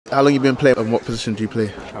How long have you been playing and what position do you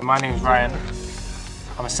play? My name's Ryan.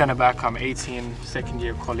 I'm a centre back. I'm 18, second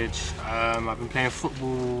year of college. I've been playing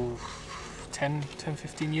football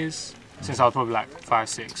 10-15 years, since I was probably like 5,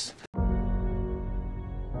 6.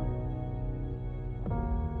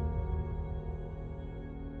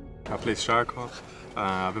 I play striker.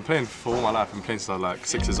 I've been playing for all my life. I've been playing since I was like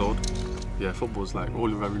 6 years old. Yeah, football's like all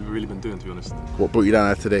I've really been doing, to be honest. What brought you down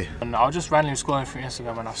there today? And I was just randomly scrolling through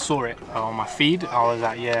Instagram and I saw it on my feed. I was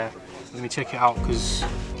like, yeah, let me check it out because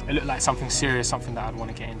it looked like something serious, something that I'd want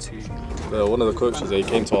to get into. One of the coaches, he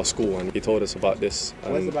came to our school and he told us about this.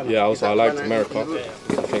 And yeah, I liked America.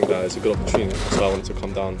 I think that it's a good opportunity, so I wanted to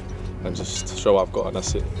come down and just show what I've got, and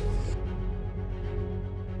that's it.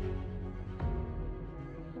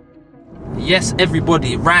 Yes,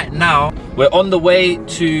 everybody, right now we're on the way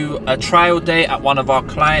to a trial day at one of our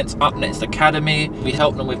clients, Up Next Academy. We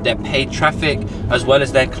help them with their paid traffic as well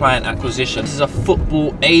as their client acquisition. This is a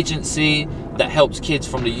football agency that helps kids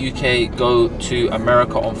from the UK go to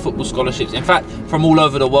America on football scholarships. In fact, from all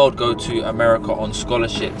over the world go to America on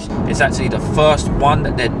scholarships. It's actually the first one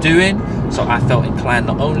that they're doing, so I felt inclined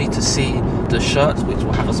not only to see the shirts, which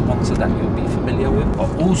will have a sponsor that you'll be familiar with, but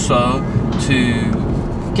also to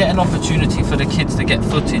get an opportunity for the kids to get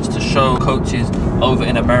footage to show coaches over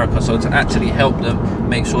in America, so to actually help them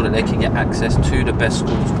make sure that they can get access to the best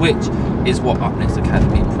schools, which is what Up Next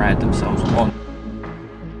Academy pride themselves on.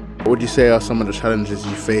 What would you say are some of the challenges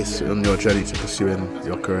you face on your journey to pursuing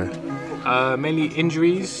your career? Mainly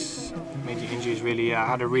injuries. Major injuries, really. Yeah, I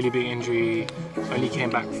had a really big injury, only came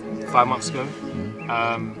back 5 months ago.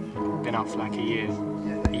 Been out for like a year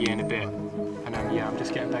and a bit. And yeah, I'm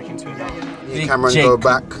just getting back into it now. Me and Cameron go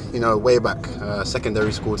back, way back,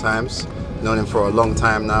 secondary school times. Known him for a long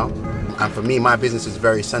time now. And for me, my business is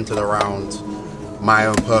very centered around my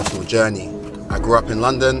own personal journey. I grew up in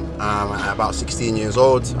London. At about 16 years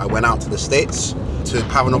old, I went out to the States to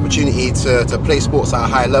have an opportunity to play sports at a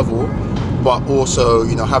high level, but also,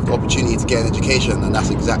 have the opportunity to get an education, and that's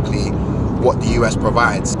exactly what the US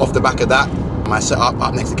provides. Off the back of that, I set up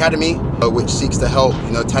Next Academy, which seeks to help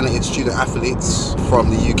talented student athletes from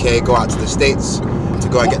the UK go out to the States to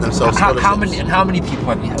go and get themselves scholarships. How many people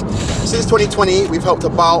have you helped? Since 2020, we've helped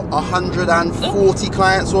about 140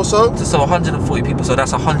 clients or so. So 140 people, so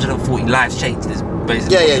that's 140 lives changed,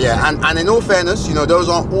 basically. Yeah. And in all fairness, those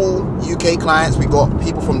aren't all UK clients. We've got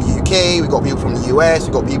people from the UK, we've got people from the US,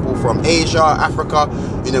 we've got people from Asia, Africa.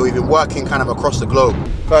 We've been working kind of across the globe.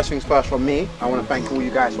 First things first from me, I want to thank all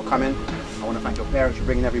you guys for coming. I want to thank your parents for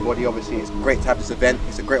bringing everybody. Obviously, it's great to have this event.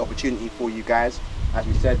 It's a great opportunity for you guys. As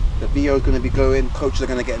we said, the video is going to be going. Coaches are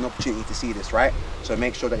going to get an opportunity to see this, right? So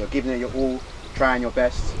make sure that you're giving it your all, trying your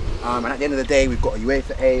best. And at the end of the day, we've got a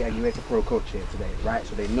UEFA A and UEFA Pro coach here today, right?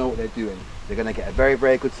 So they know what they're doing. They're going to get a very,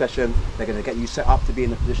 very good session. They're going to get you set up to be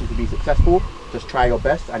in a position to be successful. Just try your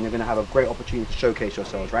best and you're going to have a great opportunity to showcase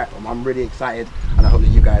yourselves, right? I'm really excited and I hope that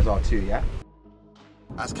you guys are too, yeah?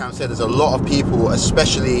 As Cam said, there's a lot of people,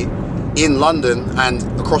 especially in London and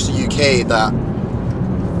across the UK, that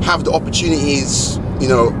have the opportunities,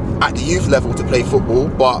 at the youth level to play football,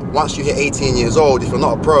 but once you hit 18 years old, if you're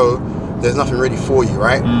not a pro, there's nothing really for you,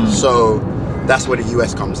 right? So that's where the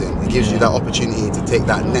US comes in. It gives you that opportunity to take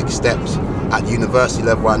that next steps at the university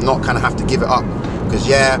level and not kind of have to give it up. Because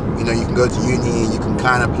you can go to uni, you can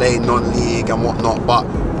kind of play non-league and whatnot, but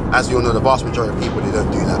as we all know, the vast majority of people, they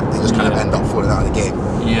don't do that. They just kind of end up falling out of the game.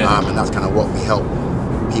 And that's kind of what we help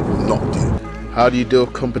people not do. How do you deal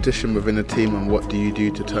with competition within a team, and what do you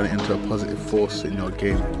do to turn it into a positive force in your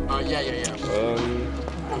game?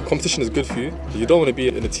 Competition is good for you. You don't want to be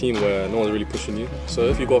in a team where no one's really pushing you. So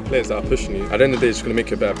if you've got players that are pushing you, at the end of the day, it's just going to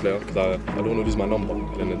make you a better player, because I don't want to lose my number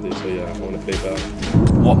at the end of the day. So yeah, I want to play better.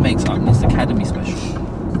 What makes Up Next Academy special?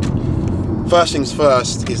 First things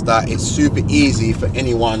first is that it's super easy for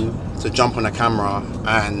anyone to jump on a camera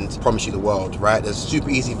and promise you the world, right? It's super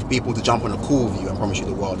easy for people to jump on a call with you and promise you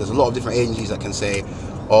the world. There's a lot of different agencies that can say,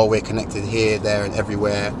 oh, we're connected here, there and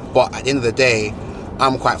everywhere. But at the end of the day,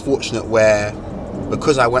 I'm quite fortunate where,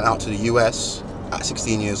 because I went out to the US at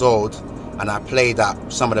 16 years old and I played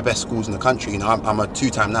at some of the best schools in the country, I'm a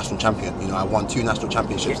 2-time national champion. I won 2 national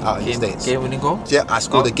championships out in the States. Game-winning goal? Yeah, I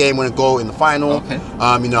scored a game-winning goal in the final. Okay.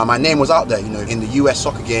 My name was out there, in the US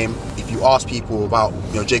soccer game. If you ask people about,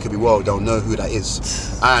 Jacob World, they'll know who that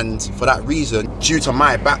is. And for that reason, due to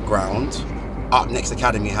my background, Up Next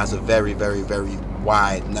Academy has a very, very, very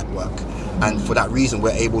wide network. And for that reason,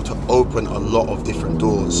 we're able to open a lot of different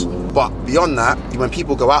doors. But beyond that, when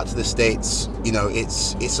people go out to the States,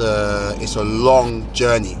 it's a long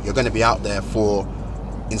journey. You're going to be out there for,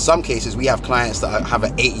 in some cases, we have clients that have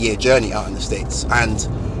an 8-year journey out in the States. And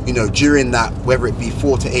you know, during that, whether it be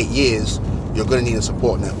 4 to 8 years, you're going to need a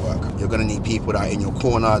support network. You're going to need people that are in your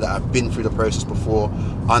corner, that have been through the process before,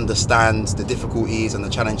 understand the difficulties and the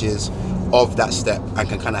challenges of that step, and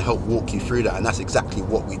can kind of help walk you through that. And that's exactly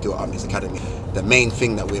what we do at Upnext Academy. The main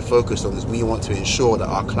thing that we're focused on is we want to ensure that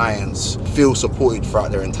our clients feel supported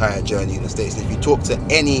throughout their entire journey in the States. And if you talk to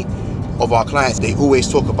any of our clients, they always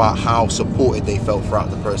talk about how supported they felt throughout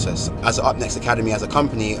the process. As Upnext Academy, as a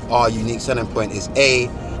company, our unique selling point is A,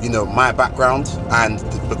 you know, my background, and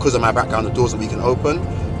because of my background, the doors that we can open,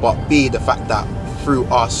 but B, the fact that through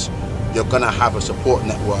us, you're gonna have a support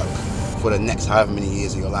network for the next however many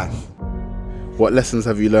years of your life. What lessons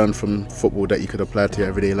have you learned from football that you could apply to your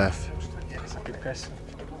everyday life? That's a good question.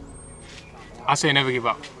 I say never give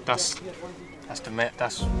up. That's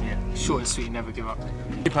short and sweet. Never give up.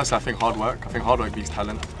 Me personally, I think hard work. I think hard work beats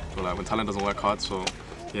talent. So like when talent doesn't work hard, so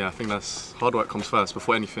yeah, I think that's hard work comes first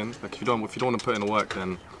before anything. Like if you don't want to put in the work,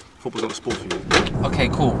 then football's not a sport for you. Okay,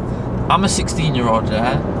 cool. I'm a 16-year-old,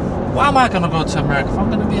 yeah? Why am I gonna go to America if I'm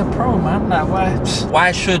gonna be a pro, man? Like,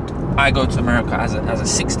 why should I go to America as a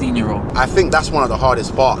 16-year-old? I think that's one of the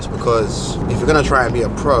hardest parts, because if you're gonna try and be a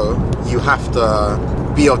pro, you have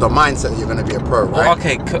to be of the mindset that you're gonna be a pro, right? Oh,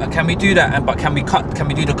 okay, can we do that? But can we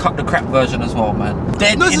do the cut the crap version as well, man?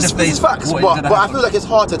 Dead No, in the this face. is facts, but I feel like it's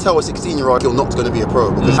hard to tell a 16-year-old you're not going to be a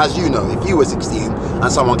pro, because as you know, if you were 16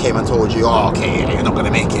 and someone came and told you, oh, okay, you're not going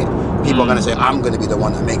to make it, people are going to say, I'm going to be the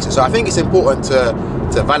one that makes it. So I think it's important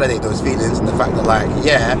to validate those feelings, and the fact that, like,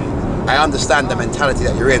 yeah, I understand the mentality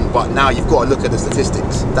that you're in, but now you've got to look at the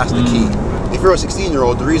statistics. That's the key. If you're a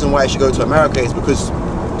 16-year-old, the reason why you should go to America is because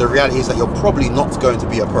the reality is that you're probably not going to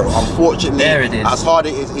be a pro. Unfortunately, there it is. As hard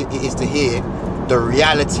it is to hear, the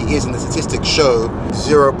reality is, and the statistics show,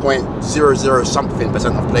 0.00 something %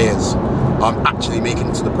 of players actually making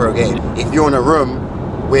it to the pro game. If you're in a room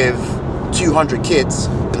with 200 kids,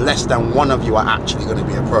 less than one of you are actually going to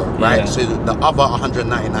be a pro, right? Yeah. So the other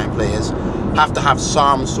 199 players have to have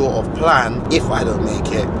some sort of plan. If I don't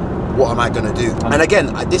make it, what am I going to do? And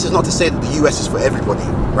again, this is not to say that the US is for everybody,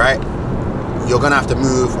 right? You're going to have to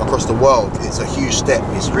move across the world. It's a huge step,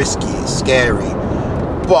 it's risky, it's scary.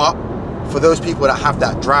 But for those people that have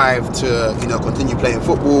that drive to, you know, continue playing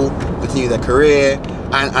football, continue their career,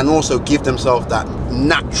 and also give themselves that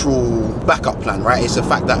natural backup plan, right? It's the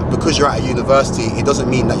fact that because you're at a university, it doesn't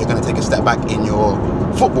mean that you're going to take a step back in your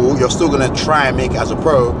football. You're still going to try and make it as a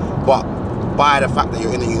pro, but by the fact that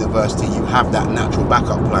you're in a university, you have that natural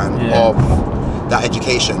backup plan of that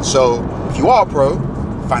education. So if you are a pro,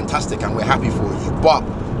 fantastic, and we're happy for you. But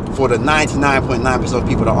for the 99.9% of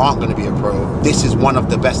people that aren't going to be a pro, this is one of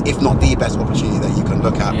the best, if not the best opportunity that you can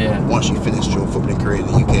look at once you've finished your footballing career in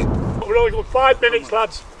the UK. We're only got 5 minutes,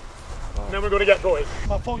 lads, and then we're going to get going.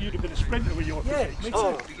 I thought you'd have been a sprinter with your physics.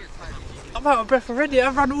 Oh. I'm out of breath already.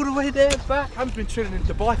 I've run all the way there back. I've been training in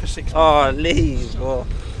Dubai for 6 months. Oh, leave. Oh.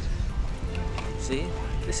 See,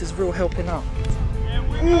 this is real helping out.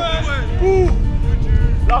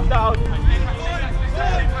 Love down.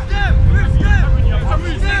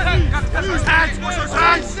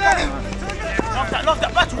 Love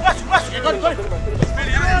that. Battle.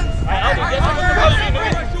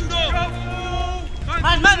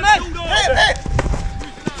 Man. Hey.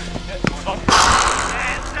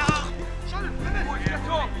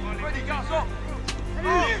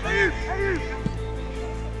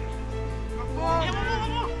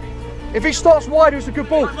 If he starts wide, it's a good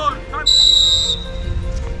ball.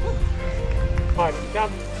 Right,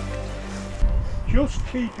 just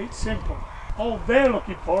keep it simple. All they're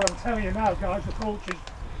looking for, I'm telling you now, guys, the coaches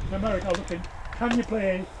in America are looking, can you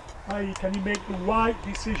play, i.e. can you make the right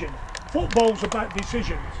decision? Football's about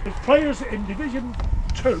decisions. There's players in Division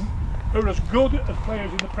 2 who are as good as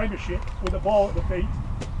players in the Premiership with the ball at the feet,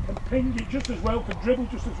 can ping it just as well, can dribble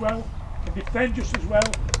just as well, can defend just as well,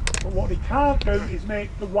 but what they can't do is make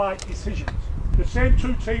the right decisions. The same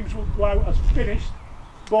two teams will go out as finished,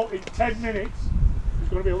 but in 10 minutes there's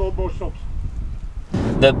going to be a lot more subs.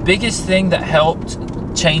 The biggest thing that helped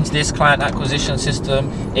change this client acquisition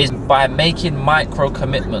system is by making micro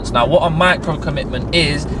commitments. Now, what a micro commitment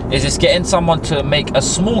is it's getting someone to make a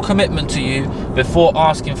small commitment to you before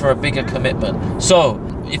asking for a bigger commitment. So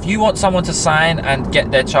if you want someone to sign and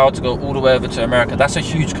get their child to go all the way over to America, that's a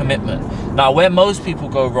huge commitment. Now, where most people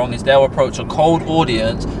go wrong is they'll approach a cold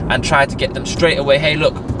audience and try to get them straight away, hey,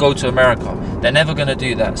 look, go to America. They're never going to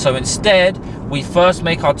do that. So instead, we first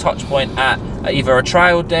make our touch point at either a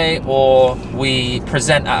trial day or we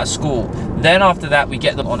present at a school. Then after that, we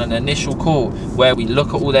get them on an initial call where we look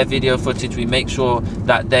at all their video footage. We make sure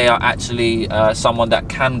that they are actually someone that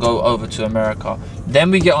can go over to America. Then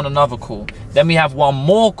we get on another call. Then we have one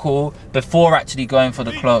more call before actually going for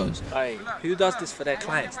the close. Hey, who does this for their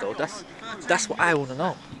clients though? That's what I want to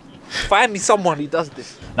know. Find me someone who does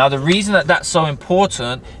this. Now the reason that that's so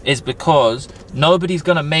important is because nobody's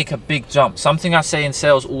gonna make a big jump. Something I say in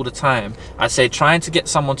sales all the time, I say trying to get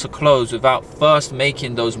someone to close without first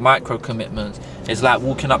making those micro commitments is like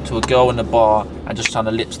walking up to a girl in the bar and just trying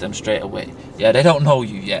to lips them straight away. Yeah, they don't know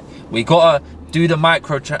you yet. We gotta do the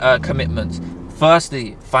micro commitments.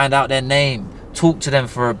 Firstly, find out their name. Talk to them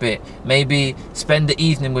for a bit, maybe spend the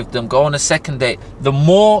evening with them, go on a second date. The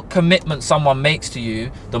more commitment someone makes to you,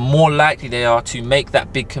 the more likely they are to make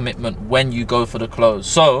that big commitment when you go for the close.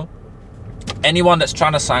 So anyone that's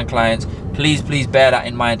trying to sign clients, please bear that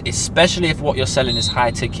in mind, especially if what you're selling is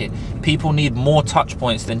high ticket. People need more touch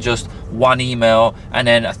points than just one email and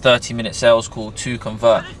then a 30-minute sales call to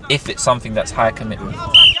convert if it's something that's high commitment.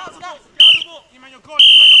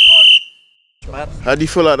 Man. How do you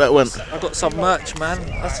feel like that went? I got some merch, man.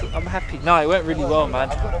 I'm happy. No, it went really well, man.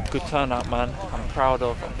 Good turnout, man. I'm proud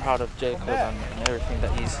of Jacob and everything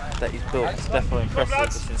that he's built. It's definitely impressive.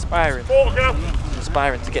 It's inspiring. It's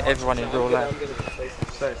inspiring to get everyone in real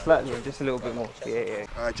life. So slightly, just a little bit more.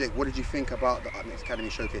 Yeah. Jake, what did you think about the Upnext Academy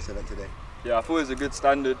Showcase event today? Yeah, I thought it was a good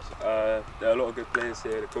standard. There are a lot of good players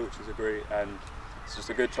here. The coaches are great, and it's just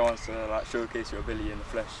a good chance to like showcase your ability in the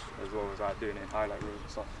flesh as well as like doing it in highlight reels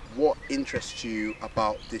and stuff. What interests you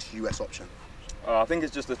about this US option? I think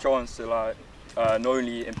it's just a chance to like not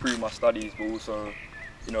only improve my studies but also,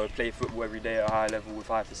 you know, play football every day at a high level with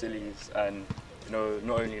high facilities, and you know,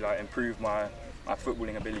 not only like improve my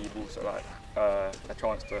footballing ability but also like a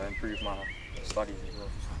chance to improve my studies as well.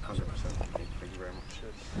 100%. Thank you very much.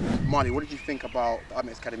 Marnie, what did you think about the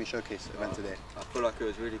Upnext Academy Showcase event today? I feel like it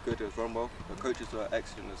was really good. It was run well. The coaches were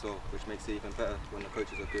excellent as well, which makes it even better when the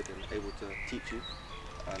coaches are good and able to teach you.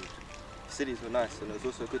 And facilities were nice, and it was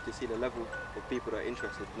also good to see the level of people that are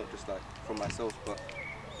interested, not just like from myself, but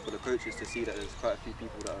for the coaches to see that there's quite a few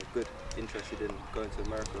people that are good, interested in going to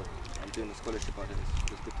America and doing the scholarship out there.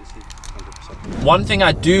 It's good to see. 100%. One thing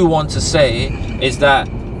I do want to say is that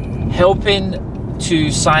helping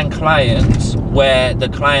to sign clients where the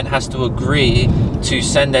client has to agree to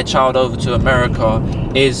send their child over to America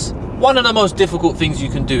is one of the most difficult things you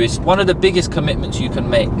can do. It's one of the biggest commitments you can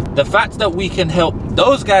make. The fact that we can help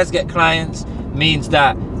those guys get clients means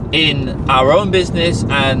that in our own business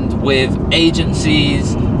and with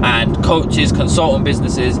agencies and coaches, consultant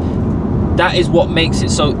businesses, that is what makes it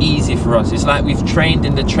so easy for us. It's like we've trained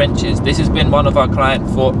in the trenches. This has been one of our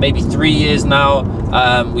clients for maybe 3 years now.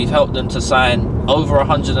 We've helped them to sign over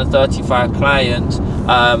 135 clients.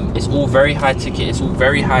 It's all very high ticket, it's all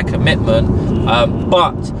very high commitment,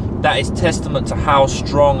 but that is testament to how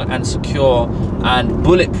strong and secure and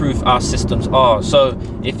bulletproof our systems are. So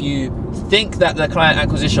if you think that the client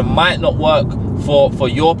acquisition might not work for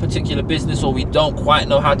your particular business, or we don't quite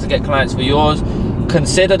know how to get clients for yours,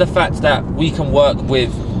 consider the fact that we can work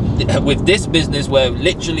with this business where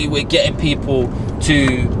literally we're getting people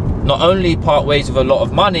to not only part ways with a lot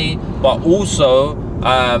of money, but also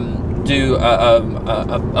do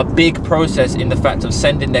a big process in the fact of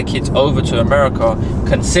sending their kids over to America.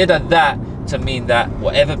 Consider that to mean that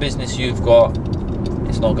whatever business you've got,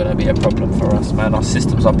 it's not going to be a problem for us, man. Our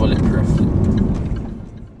systems are bulletproof.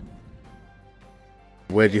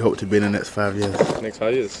 Where do you hope to be in the next 5 years? Next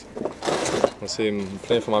 5 years, I see him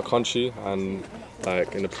playing for my country and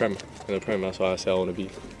like in the Prem. That's why I say I want to be.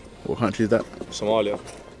 What country is that? Somalia,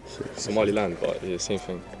 Somaliland, but yeah, same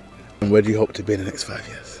thing. And where do you hope to be in the next 5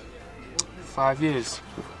 years? 5 years.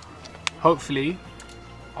 Hopefully,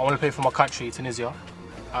 I want to play for my country, Tunisia,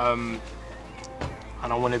 and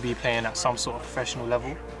I want to be playing at some sort of professional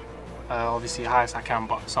level. Obviously, highest I can,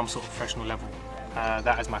 but some sort of professional level.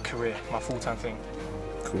 That is my career, my full-time thing.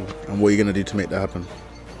 Cool. And what are you going to do to make that happen?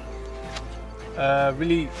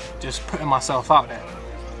 Really just putting myself out there.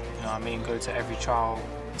 You know what I mean? Go to every trial,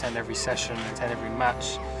 attend every session, attend every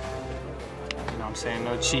match. You know what I'm saying?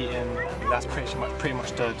 No cheating. That's pretty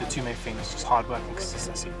much the two main things. Just hard work and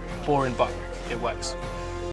consistency. Boring, but it works.